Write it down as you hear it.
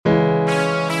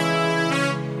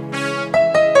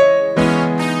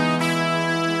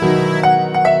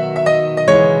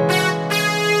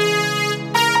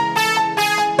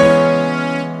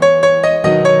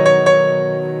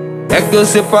que eu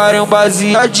separei um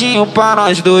baseadinho pra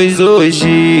nós dois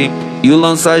hoje. E o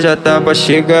lança já tá pra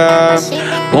chegar.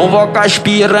 Convoca as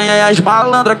piranha e as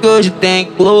malandras que hoje tem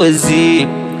close.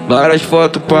 Várias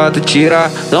fotos pra tu tirar.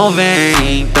 Então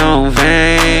vem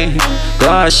com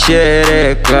a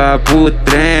xereca pro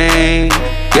trem,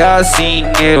 que assim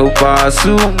eu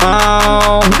passo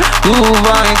mal. Tu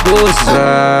vai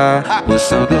gozar,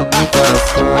 gozando no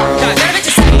parafal.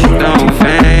 Então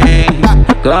vem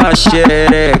com a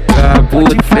xereca pro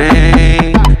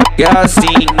trem, que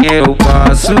assim eu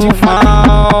passo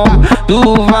mal. Tu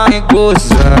vai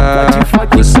gozar,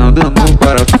 gozando no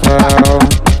parafal.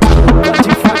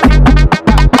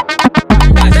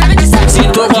 Se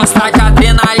tu gosta de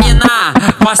adrenalina,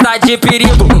 gosta de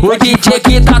perigo, o DJ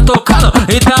que tá tocando,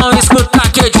 então escuta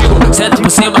que eu digo. Senta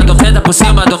por cima do, senta por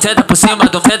cima do, senta por cima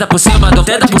do, senta por cima do,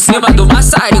 senta por cima do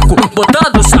maçarico,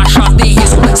 botando sua chota em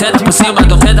risco. Senta por cima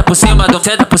do, senta por cima do,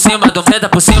 senta por cima do, senta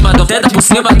por cima do, senta por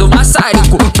cima do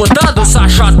maçarico, botando sua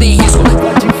chota em risco.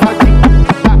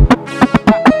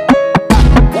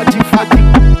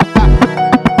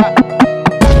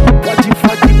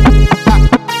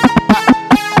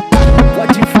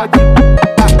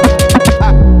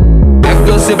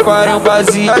 Separei um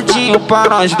baseadinho pra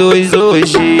nós dois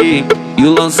hoje. E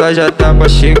o lança já tá pra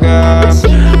chegar.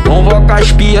 Convoca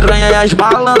as piranha e as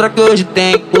malandras que hoje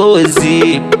tem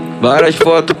close. Várias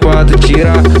fotos pra tu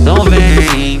tirar.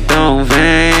 Então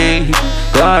vem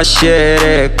com a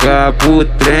xereca pro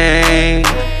trem,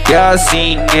 que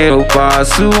assim eu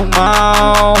passo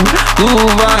mal. Tu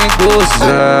vai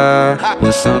gozar,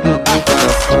 gozando no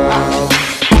parafal.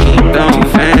 Então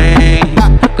vem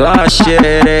com a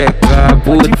xereca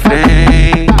pro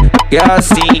trem, que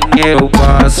assim eu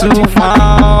passo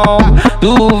mal.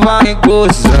 Tu vai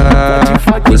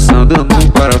gozar, gozando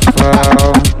no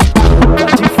parafal.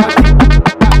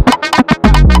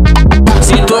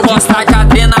 Se tu gosta de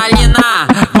adrenalina,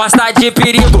 gosta de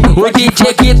perigo, o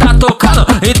DJ que tá tocando,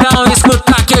 então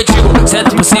escuta que eu digo.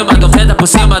 Senta por cima do, senta por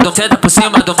cima do, senta por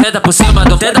cima do, senta por cima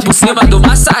do, senta por cima do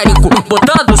maçarico,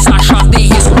 botando sua chota em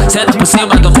risco. Senta por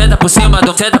cima do, senta por cima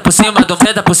do, senta por cima do,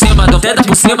 senta por cima do, senta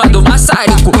por cima do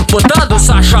maçarico, botando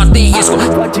sua chota em risco.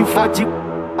 Fode, fode.